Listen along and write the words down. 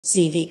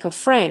Zvika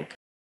Frank.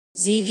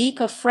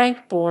 Zvika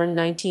Frank, born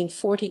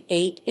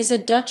 1948, is a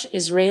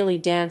Dutch-Israeli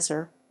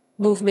dancer,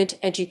 movement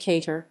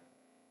educator,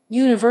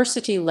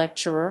 university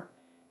lecturer,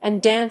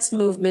 and dance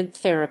movement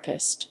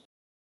therapist.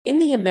 In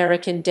the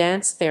American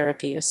Dance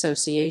Therapy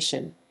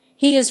Association,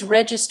 he is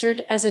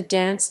registered as a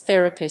dance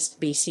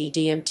therapist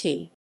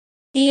BC-DMT.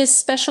 He is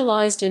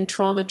specialized in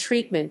trauma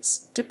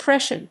treatments,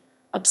 depression,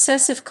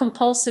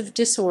 obsessive-compulsive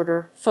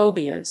disorder,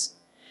 phobias,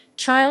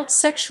 child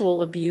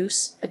sexual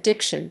abuse,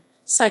 addiction,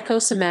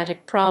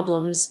 psychosomatic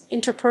problems,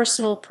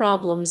 interpersonal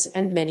problems,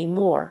 and many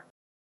more.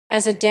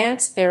 As a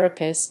dance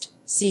therapist,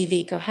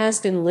 Zīwéikǎ has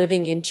been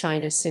living in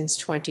China since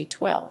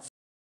 2012.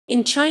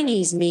 In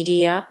Chinese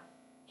media,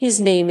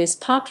 his name is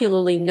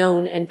popularly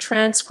known and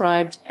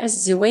transcribed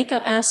as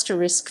Zīwéikǎ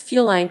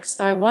 *fúlánkè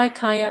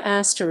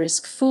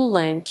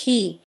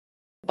 *fúlánkè.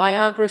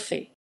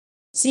 Biography.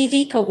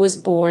 Zīwéikǎ was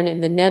born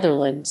in the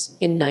Netherlands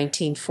in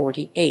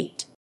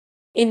 1948.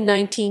 In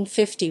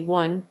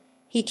 1951,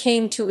 he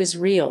came to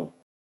Israel.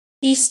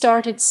 He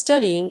started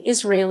studying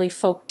Israeli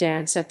folk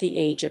dance at the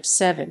age of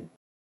 7.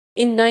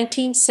 In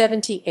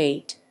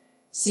 1978,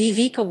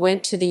 Zīwéikǎ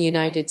went to the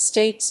United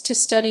States to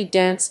study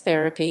dance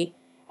therapy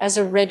as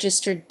a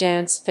registered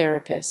dance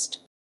therapist.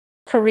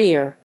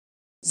 Career.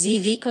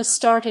 Zīwéikǎ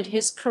started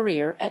his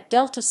career at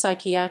Delta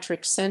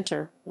Psychiatric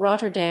Center,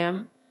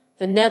 Rotterdam,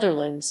 the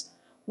Netherlands,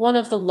 one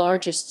of the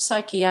largest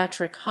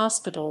psychiatric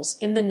hospitals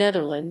in the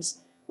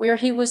Netherlands, where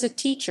he was a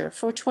teacher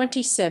for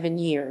 27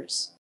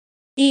 years.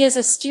 He is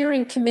a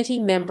steering committee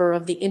member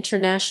of the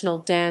International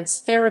Dance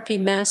Therapy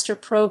Master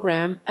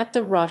Program at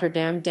the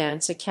Rotterdam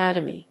Dance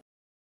Academy.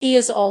 He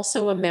is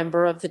also a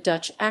member of the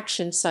Dutch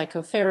Action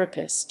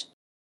Psychotherapist.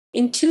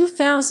 In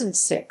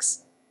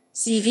 2006,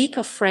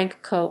 Zvika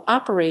Frank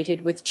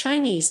cooperated with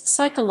Chinese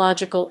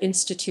psychological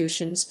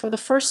institutions for the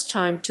first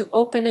time to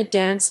open a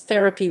dance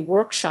therapy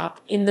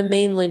workshop in the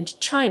mainland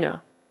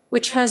China,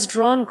 which has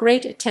drawn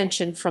great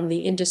attention from the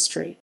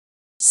industry.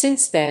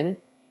 Since then,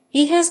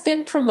 he has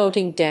been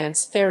promoting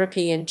dance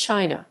therapy in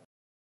China.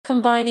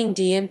 Combining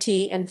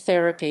DMT and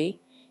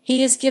therapy,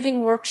 he is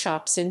giving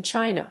workshops in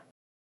China.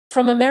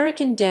 From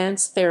American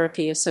Dance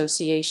Therapy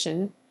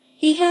Association,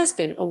 he has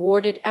been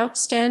awarded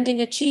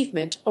Outstanding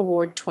Achievement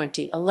Award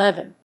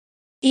 2011.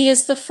 He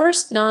is the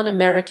first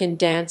non-American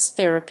dance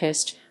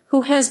therapist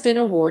who has been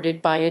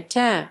awarded by a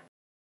TAB.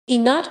 He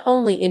not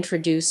only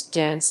introduced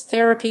dance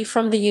therapy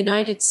from the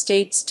United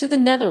States to the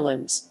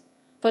Netherlands,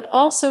 but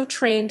also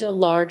trained a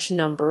large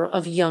number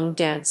of young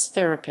dance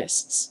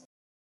therapists.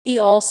 He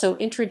also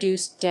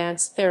introduced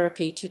dance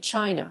therapy to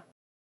China.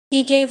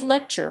 He gave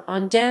lecture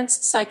on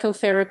dance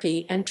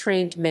psychotherapy and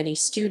trained many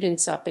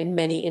students up in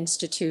many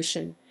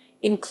institutions,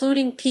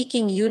 including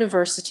Peking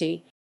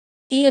University.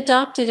 He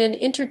adopted an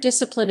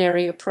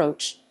interdisciplinary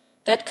approach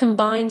that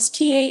combines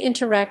TA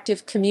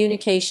interactive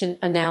communication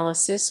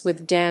analysis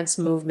with dance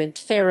movement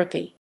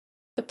therapy.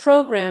 The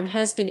program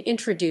has been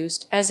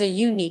introduced as a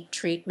unique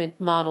treatment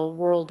model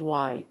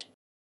worldwide.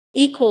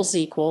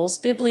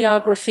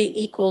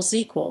 Bibliography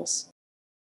 ==